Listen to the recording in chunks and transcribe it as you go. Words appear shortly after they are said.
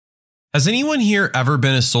Has anyone here ever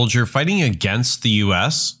been a soldier fighting against the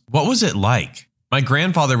US? What was it like? My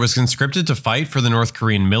grandfather was conscripted to fight for the North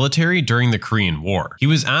Korean military during the Korean War. He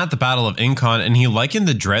was at the Battle of Incheon, and he likened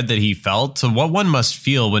the dread that he felt to what one must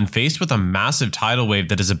feel when faced with a massive tidal wave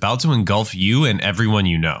that is about to engulf you and everyone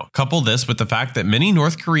you know. Couple this with the fact that many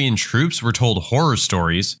North Korean troops were told horror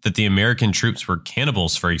stories, that the American troops were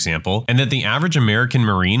cannibals, for example, and that the average American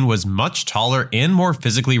Marine was much taller and more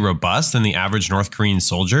physically robust than the average North Korean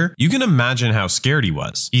soldier. You can imagine how scared he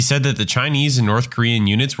was. He said that the Chinese and North Korean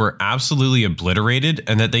units were absolutely obliterated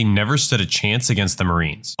and that they never stood a chance against the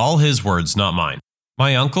Marines. All his words, not mine.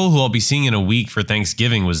 My uncle, who I'll be seeing in a week for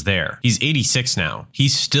Thanksgiving, was there. He's 86 now. He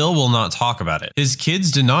still will not talk about it. His kids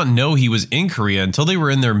did not know he was in Korea until they were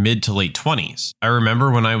in their mid to late 20s. I remember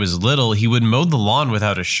when I was little, he would mow the lawn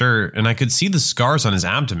without a shirt, and I could see the scars on his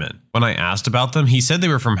abdomen. When I asked about them, he said they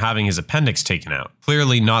were from having his appendix taken out.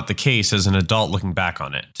 Clearly not the case as an adult looking back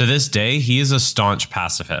on it. To this day, he is a staunch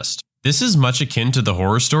pacifist. This is much akin to the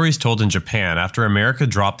horror stories told in Japan after America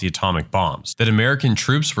dropped the atomic bombs, that American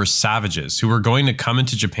troops were savages who were going to come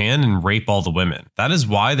into Japan and rape all the women. That is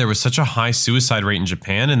why there was such a high suicide rate in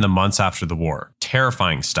Japan in the months after the war.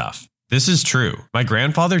 Terrifying stuff. This is true. My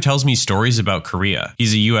grandfather tells me stories about Korea.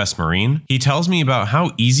 He's a US Marine. He tells me about how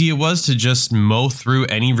easy it was to just mow through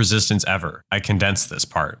any resistance ever. I condensed this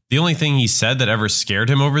part. The only thing he said that ever scared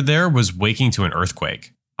him over there was waking to an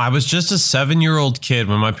earthquake. I was just a 7-year-old kid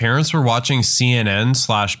when my parents were watching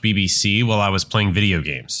CNN/BBC while I was playing video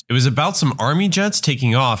games. It was about some army jets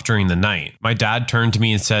taking off during the night. My dad turned to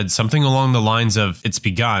me and said something along the lines of, "It's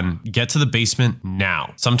begun, get to the basement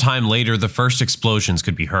now." Sometime later, the first explosions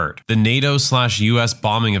could be heard. The NATO/US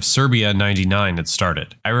bombing of Serbia in '99 had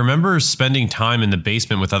started. I remember spending time in the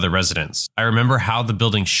basement with other residents. I remember how the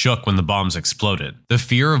building shook when the bombs exploded. The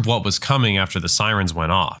fear of what was coming after the sirens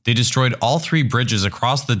went off. They destroyed all 3 bridges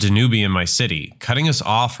across the Danube in my city, cutting us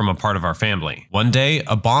off from a part of our family. One day,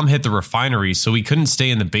 a bomb hit the refinery, so we couldn't stay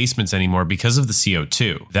in the basements anymore because of the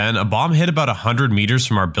CO2. Then, a bomb hit about 100 meters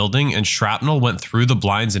from our building, and shrapnel went through the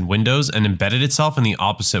blinds and windows and embedded itself in the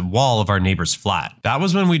opposite wall of our neighbor's flat. That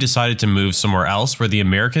was when we decided to move somewhere else where the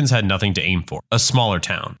Americans had nothing to aim for, a smaller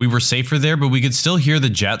town. We were safer there, but we could still hear the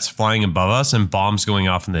jets flying above us and bombs going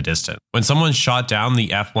off in the distance. When someone shot down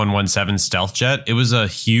the F-117 stealth jet, it was a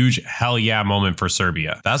huge hell yeah moment for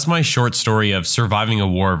Serbia. That's my short story of surviving a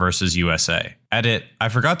war versus USA. Edit, I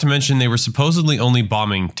forgot to mention they were supposedly only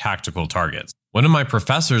bombing tactical targets. One of my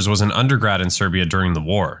professors was an undergrad in Serbia during the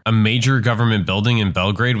war. A major government building in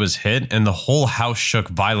Belgrade was hit and the whole house shook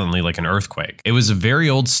violently like an earthquake. It was a very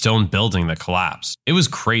old stone building that collapsed. It was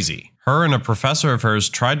crazy. Her and a professor of hers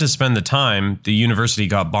tried to spend the time, the university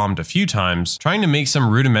got bombed a few times, trying to make some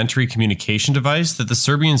rudimentary communication device that the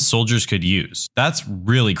Serbian soldiers could use. That's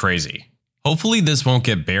really crazy. Hopefully this won't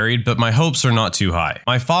get buried, but my hopes are not too high.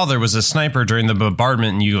 My father was a sniper during the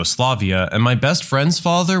bombardment in Yugoslavia, and my best friend's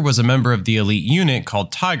father was a member of the elite unit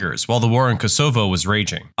called Tigers while the war in Kosovo was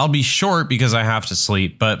raging. I'll be short because I have to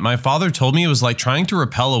sleep, but my father told me it was like trying to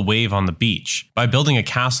repel a wave on the beach by building a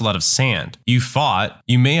castle out of sand. You fought,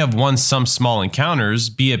 you may have won some small encounters,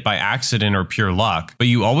 be it by accident or pure luck, but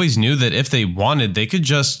you always knew that if they wanted, they could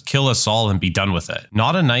just kill us all and be done with it.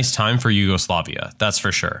 Not a nice time for Yugoslavia, that's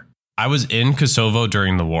for sure. I was in Kosovo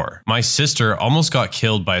during the war. My sister almost got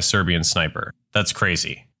killed by a Serbian sniper. That's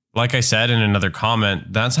crazy. Like I said in another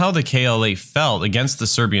comment, that's how the KLA felt against the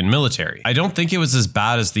Serbian military. I don't think it was as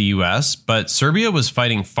bad as the US, but Serbia was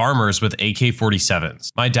fighting farmers with AK-47s.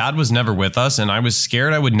 My dad was never with us, and I was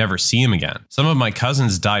scared I would never see him again. Some of my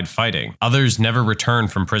cousins died fighting. Others never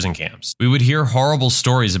returned from prison camps. We would hear horrible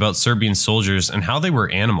stories about Serbian soldiers and how they were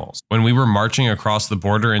animals. When we were marching across the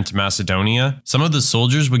border into Macedonia, some of the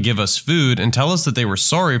soldiers would give us food and tell us that they were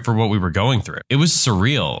sorry for what we were going through. It was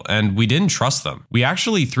surreal, and we didn't trust them. We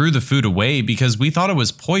actually threw the food away because we thought it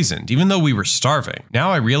was poisoned, even though we were starving. Now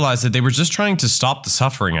I realize that they were just trying to stop the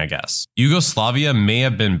suffering, I guess. Yugoslavia may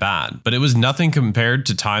have been bad, but it was nothing compared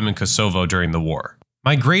to time in Kosovo during the war.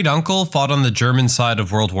 My great uncle fought on the German side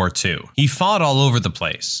of World War II. He fought all over the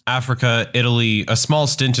place. Africa, Italy, a small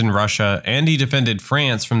stint in Russia, and he defended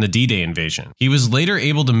France from the D-Day invasion. He was later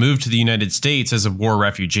able to move to the United States as a war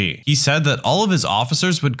refugee. He said that all of his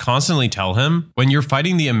officers would constantly tell him, when you're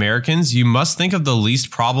fighting the Americans, you must think of the least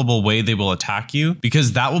probable way they will attack you,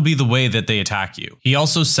 because that will be the way that they attack you. He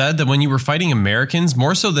also said that when you were fighting Americans,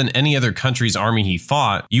 more so than any other country's army he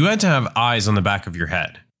fought, you had to have eyes on the back of your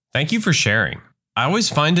head. Thank you for sharing. I always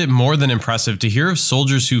find it more than impressive to hear of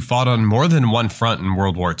soldiers who fought on more than one front in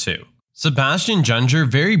World War II. Sebastian Junger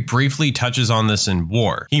very briefly touches on this in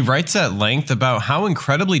War. He writes at length about how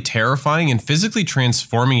incredibly terrifying and physically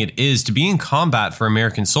transforming it is to be in combat for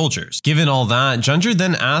American soldiers. Given all that, Junger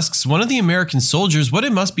then asks one of the American soldiers what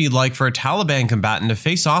it must be like for a Taliban combatant to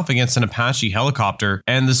face off against an Apache helicopter,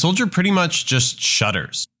 and the soldier pretty much just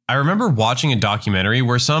shudders. I remember watching a documentary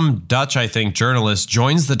where some Dutch, journalist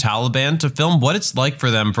joins the Taliban to film what it's like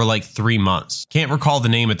for them for like 3 months. Can't recall the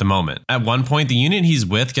name at the moment. At one point, the unit he's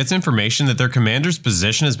with gets information that their commander's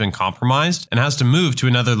position has been compromised and has to move to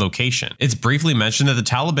another location. It's briefly mentioned that the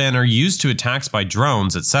Taliban are used to attacks by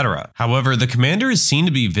drones, etc. However, the commander is seen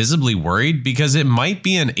to be visibly worried because it might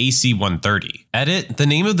be an AC-130. Edit, the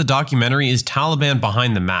name of the documentary is Taliban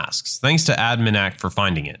Behind the Masks. Thanks to Adminac for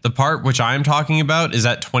finding it. The part which I am talking about is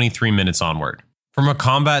at 23 minutes onward. From a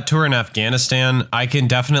combat tour in Afghanistan, I can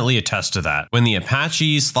definitely attest to that. When the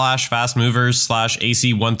Apaches / fast movers /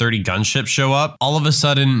 AC-130 gunships show up, all of a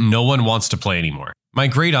sudden no one wants to play anymore. My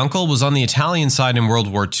great uncle was on the Italian side in World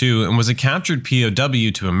War II and was a captured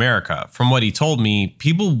POW to America. From what he told me,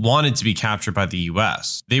 people wanted to be captured by the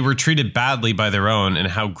US. They were treated badly by their own and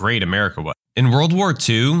how great America was. In World War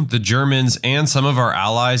II, the Germans and some of our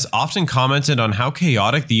allies often commented on how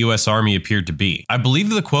chaotic the US Army appeared to be. I believe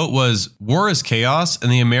the quote was, "War is chaos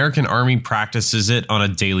and the American Army practices it on a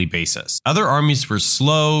daily basis." Other armies were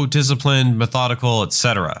slow, disciplined, methodical,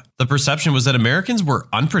 etc. The perception was that Americans were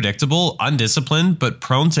unpredictable, undisciplined, but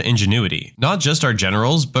prone to ingenuity. Not just our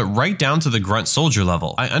generals, but right down to the grunt soldier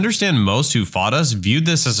level. I understand most who fought us viewed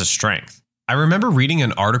this as a strength. I remember reading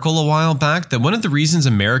an article a while back that one of the reasons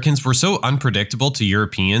Americans were so unpredictable to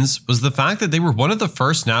Europeans was the fact that they were one of the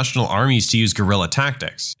first national armies to use guerrilla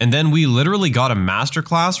tactics. And then we literally got a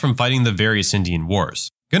masterclass from fighting the various Indian wars.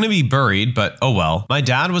 Gonna be buried, but oh well. My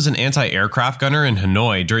dad was an anti-aircraft gunner in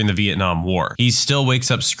Hanoi during the Vietnam War. He still wakes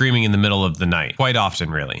up screaming in the middle of the night. Quite often,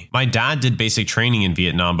 really. My dad did basic training in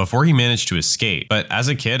Vietnam before he managed to escape, but as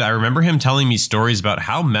a kid, I remember him telling me stories about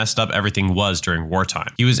how messed up everything was during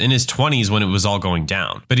wartime. He was in his 20s when it was all going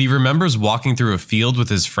down, but he remembers walking through a field with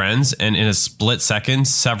his friends, and in a split second,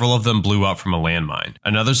 several of them blew up from a landmine.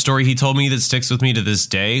 Another story he told me that sticks with me to this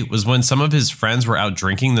day was when some of his friends were out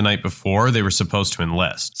drinking the night before they were supposed to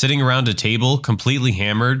enlist. Sitting around a table, completely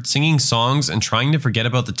hammered, singing songs and trying to forget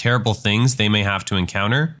about the terrible things they may have to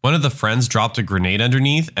encounter, one of the friends dropped a grenade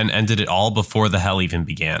underneath and ended it all before the hell even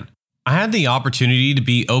began. I had the opportunity to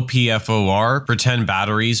be OPFOR, pretend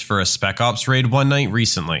batteries, for a Spec Ops raid one night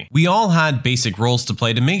recently. We all had basic roles to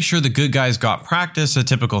play to make sure the good guys got practice at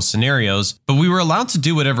typical scenarios, but we were allowed to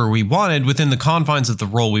do whatever we wanted within the confines of the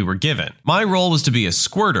role we were given. My role was to be a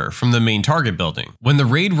squirter from the main target building. When the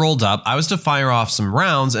raid rolled up, I was to fire off some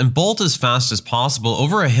rounds and bolt as fast as possible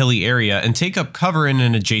over a hilly area and take up cover in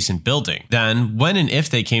an adjacent building. Then, when and if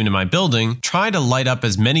they came to my building, try to light up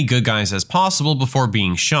as many good guys as possible before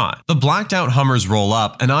being shot. The blacked out Hummers roll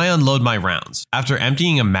up and I unload my rounds. After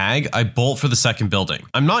emptying a mag, I bolt for the second building.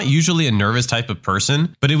 I'm not usually a nervous type of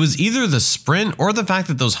person, but it was either the sprint or the fact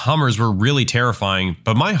that those Hummers were really terrifying,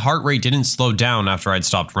 but my heart rate didn't slow down after I'd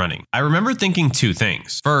stopped running. I remember thinking two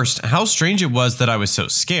things. First, how strange it was that I was so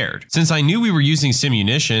scared, since I knew we were using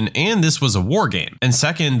simunition and this was a war game. And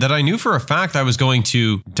second, that I knew for a fact I was going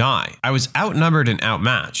to die. I was outnumbered and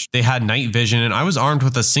outmatched. They had night vision and I was armed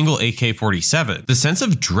with a single AK-47. The sense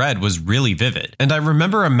of dread was really vivid, and I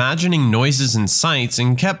remember imagining noises and sights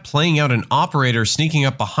and kept playing out an operator sneaking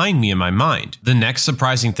up behind me in my mind. The next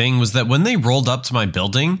surprising thing was that when they rolled up to my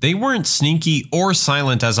building, they weren't sneaky or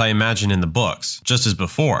silent as I imagined in the books, just as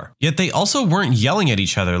before. Yet they also weren't yelling at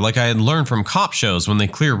each other like I had learned from cop shows when they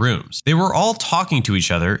clear rooms. They were all talking to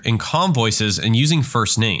each other in calm voices and using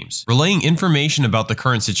first names, relaying information about the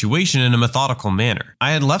current situation in a methodical manner.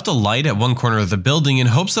 I had left a light at one corner of the building in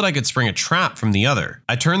hopes that I could spring a trap from the other.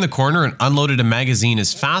 I turned the corner and unloaded a magazine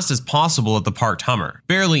as fast as possible at the parked Hummer,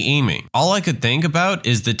 barely aiming. All I could think about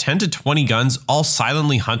is the 10 to 20 guns all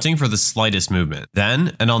silently hunting for the slightest movement.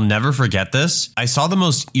 Then, and I'll never forget this, I saw the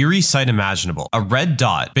most eerie sight imaginable. A red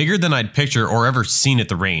dot, bigger than I'd pictured or ever seen at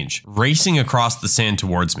the range, racing across the sand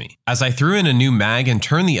towards me. As I threw in a new mag and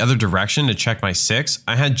turned the other direction to check my 6,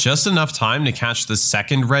 I had just enough time to catch the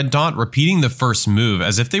second red dot repeating the first move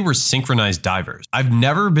as if they were synchronized divers. I've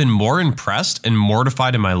never been more impressed and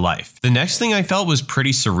mortified in my life. The next thing I felt was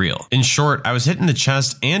pretty surreal. In short, I was hit in the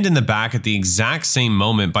chest and in the back at the exact same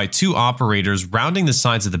moment by two operators rounding the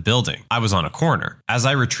sides of the building. I was on a corner. As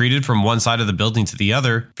I retreated from one side of the building to the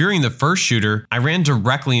other, fearing the first shooter, I ran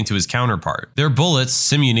directly into his counterpart. Their bullets,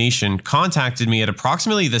 Simunation, contacted me at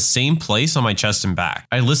approximately the same place on my chest and back.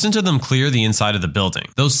 I listened to them clear the inside of the building.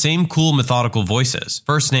 Those same cool methodical voices.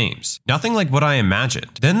 First names. Nothing like what I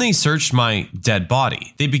imagined. Then they searched my dead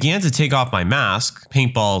body. They began to take off my mask,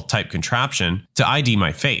 paintball type contraption, to ID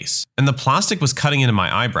my face. And the plastic was cutting into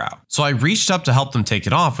my eyebrow. So I reached up to help them take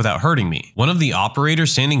it off without hurting me. One of the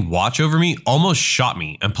operators standing watch over me almost shot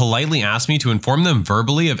me and politely asked me to inform them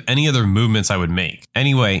verbally of any other movements I would make.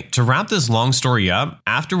 Anyway, to wrap this long story up,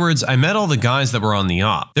 afterwards I met all the guys that were on the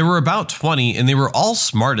op. There were about 20 and they were all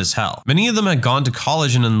smart as hell. Many of them had gone to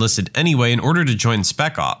college and enlisted anyway in order to join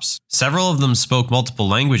Spec Ops. Several of them spoke multiple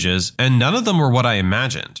languages and none of them were what I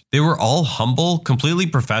imagined. They were all humble, completely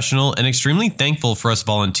professional, and extremely thankful for us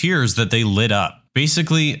volunteers that they lit up.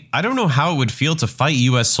 Basically, I don't know how it would feel to fight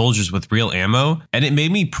US soldiers with real ammo, and it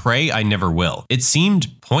made me pray I never will. It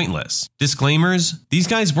seemed pointless. Disclaimers, these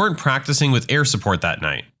guys weren't practicing with air support that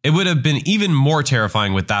night. It would have been even more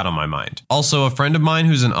terrifying with that on my mind. Also, a friend of mine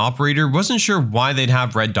who's an operator wasn't sure why they'd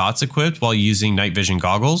have red dots equipped while using night vision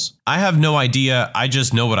goggles. I have no idea, I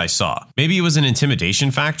just know what I saw. Maybe it was an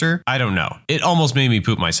intimidation factor? I don't know. It almost made me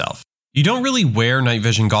poop myself. You don't really wear night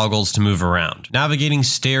vision goggles to move around. Navigating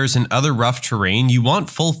stairs and other rough terrain, you want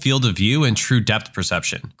full field of view and true depth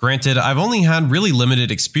perception. Granted, I've only had really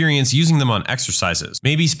limited experience using them on exercises.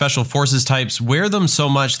 Maybe special forces types wear them so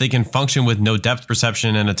much they can function with no depth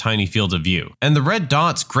perception and a tiny field of view. And the red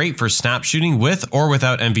dot's great for snap shooting with or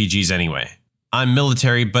without MVGs anyway. I'm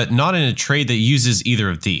military, but not in a trade that uses either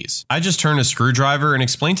of these. I just turn a screwdriver and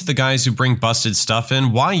explain to the guys who bring busted stuff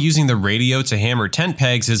in why using the radio to hammer tent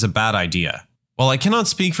pegs is a bad idea. While I cannot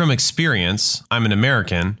speak from experience, I'm an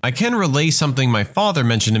American, I can relay something my father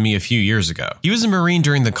mentioned to me a few years ago. He was a Marine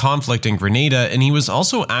during the conflict in Grenada, and he was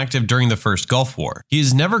also active during the First Gulf War. He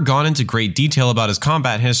has never gone into great detail about his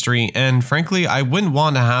combat history, and frankly, I wouldn't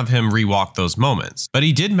want to have him rewalk those moments. But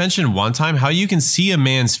he did mention one time how you can see a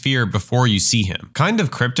man's fear before you see him. Kind of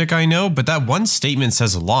cryptic, I know, but that one statement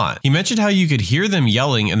says a lot. He mentioned how you could hear them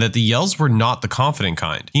yelling and that the yells were not the confident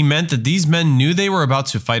kind. He meant that these men knew they were about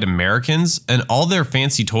to fight Americans and all their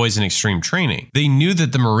fancy toys and extreme training. They knew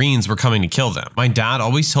that the Marines were coming to kill them. My dad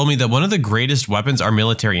always told me that one of the greatest weapons our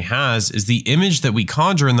military has is the image that we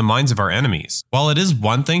conjure in the minds of our enemies. While it is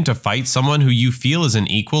one thing to fight someone who you feel is an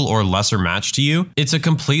equal or lesser match to you, it's a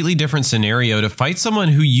completely different scenario to fight someone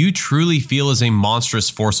who you truly feel is a monstrous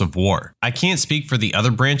force of war. I can't speak for the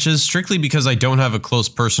other branches strictly because I don't have a close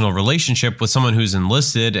personal relationship with someone who's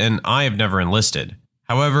enlisted and I have never enlisted.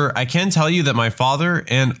 However, I can tell you that my father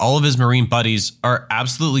and all of his Marine buddies are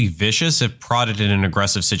absolutely vicious if prodded in an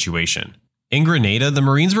aggressive situation. In Grenada, the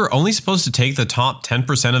Marines were only supposed to take the top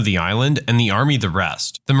 10% of the island and the Army the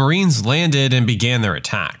rest. The Marines landed and began their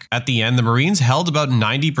attack. At the end, the Marines held about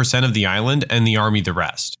 90% of the island and the Army the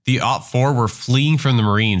rest. The OPFOR were fleeing from the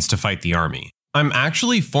Marines to fight the Army. I'm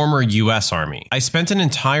actually former US Army. I spent an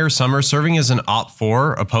entire summer serving as an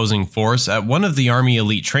OPFOR opposing force at one of the Army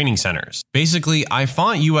elite training centers. Basically, I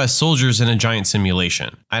fought US soldiers in a giant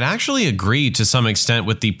simulation. I'd actually agreed to some extent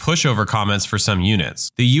with the pushover comments for some units.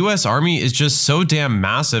 The US Army is just so damn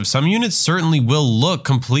massive, some units certainly will look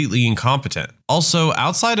completely incompetent. Also,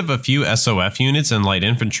 outside of a few SOF units and light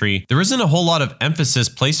infantry, there isn't a whole lot of emphasis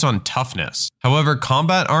placed on toughness. However,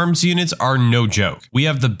 combat arms units are no joke. We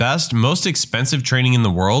have the best, most expensive training in the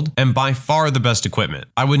world, and by far the best equipment.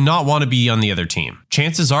 I would not want to be on the other team.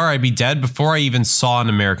 Chances are I'd be dead before I even saw an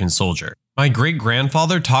American soldier. My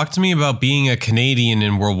great-grandfather talked to me about being a Canadian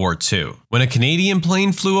in World War II. When a Canadian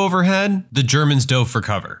plane flew overhead, the Germans dove for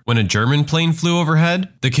cover. When a German plane flew overhead,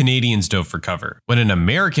 the Canadians dove for cover. When an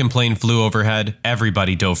American plane flew overhead,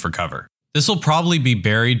 everybody dove for cover. This will probably be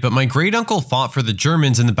buried, but my great-uncle fought for the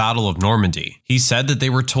Germans in the Battle of Normandy. He said that they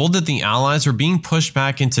were told that the Allies were being pushed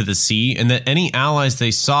back into the sea and that any Allies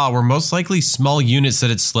they saw were most likely small units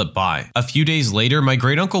that had slipped by. A few days later, my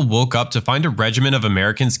great-uncle woke up to find a regiment of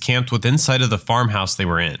Americans camped within sight of the farmhouse they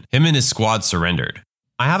were in. Him and his squad surrendered.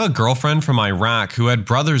 I have a girlfriend from Iraq who had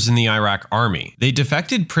brothers in the Iraq army. They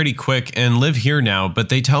defected pretty quick and live here now, but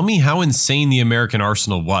they tell me how insane the American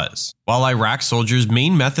arsenal was. While Iraq soldiers'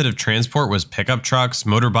 main method of transport was pickup trucks,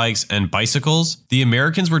 motorbikes, and bicycles, the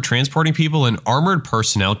Americans were transporting people in armored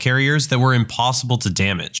personnel carriers that were impossible to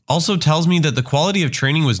damage. Also tells me that the quality of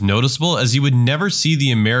training was noticeable as you would never see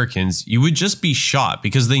the Americans, you would just be shot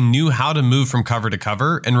because they knew how to move from cover to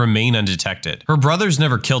cover and remain undetected. Her brothers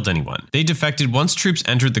never killed anyone. They defected once troops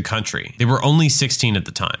entered the country. They were only 16 at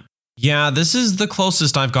the time. Yeah, this is the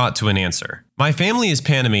closest I've got to an answer. My family is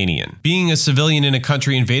Panamanian. Being a civilian in a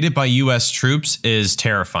country invaded by US troops is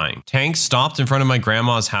terrifying. Tanks stopped in front of my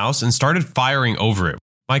grandma's house and started firing over it.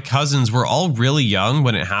 My cousins were all really young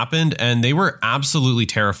when it happened, and they were absolutely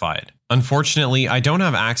terrified. Unfortunately, I don't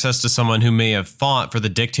have access to someone who may have fought for the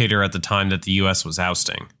dictator at the time that the US was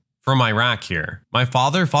ousting. From Iraq here. My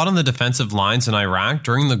father fought on the defensive lines in Iraq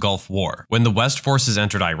during the Gulf War, when the West forces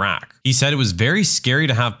entered Iraq. He said it was very scary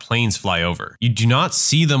to have planes fly over. You do not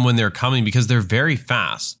see them when they're coming because they're very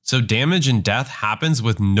fast, so damage and death happens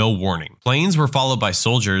with no warning. Planes were followed by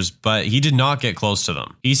soldiers, but he did not get close to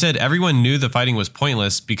them. He said everyone knew the fighting was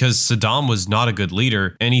pointless because Saddam was not a good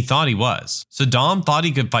leader, and he thought he was. Saddam thought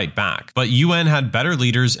he could fight back, but UN had better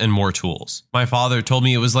leaders and more tools. My father told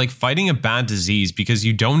me it was like fighting a bad disease because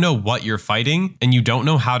you don't know what you're fighting and you don't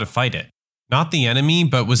know how to fight it. Not the enemy,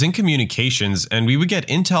 but was in communications, and we would get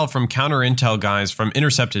intel from counter-intel guys from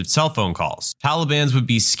intercepted cell phone calls. Talibans would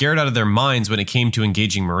be scared out of their minds when it came to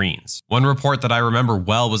engaging Marines. One report that I remember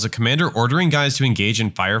well was a commander ordering guys to engage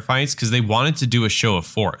in firefights because they wanted to do a show of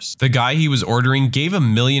force. The guy he was ordering gave a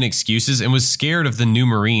million excuses and was scared of the new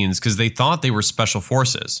Marines because they thought they were special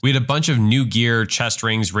forces. We had a bunch of new gear, chest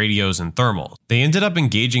rings, radios, and thermals. They ended up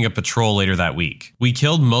engaging a patrol later that week. We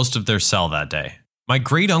killed most of their cell that day. My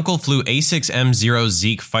great-uncle flew A6M0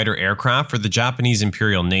 Zeke fighter aircraft for the Japanese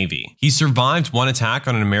Imperial Navy. He survived one attack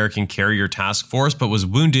on an American carrier task force but was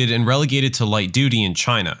wounded and relegated to light duty in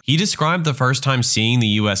China. He described the first time seeing the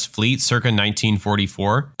US fleet circa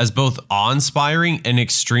 1944 as both awe-inspiring and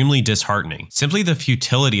extremely disheartening, simply the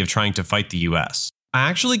futility of trying to fight the US. I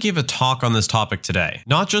actually gave a talk on this topic today.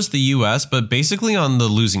 Not just the US, but basically on the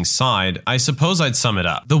losing side. I suppose I'd sum it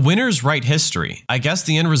up. The winners write history. I guess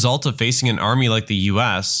the end result of facing an army like the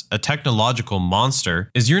US, a technological monster,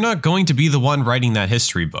 is you're not going to be the one writing that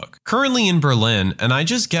history book. Currently in Berlin, and I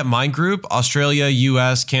just get my group, Australia,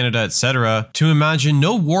 US, Canada, etc., to imagine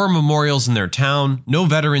no war memorials in their town, no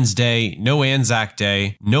Veterans Day, no Anzac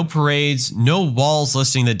Day, no parades, no walls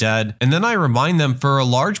listing the dead, and then I remind them for a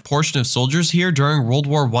large portion of soldiers here during World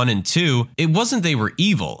War I and II, it wasn't they were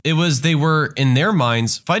evil. It was they were, in their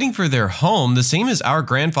minds, fighting for their home the same as our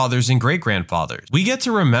grandfathers and great-grandfathers. We get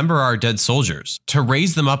to remember our dead soldiers, to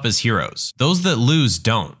raise them up as heroes. Those that lose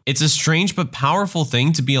don't. It's a strange but powerful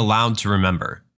thing to be allowed to remember.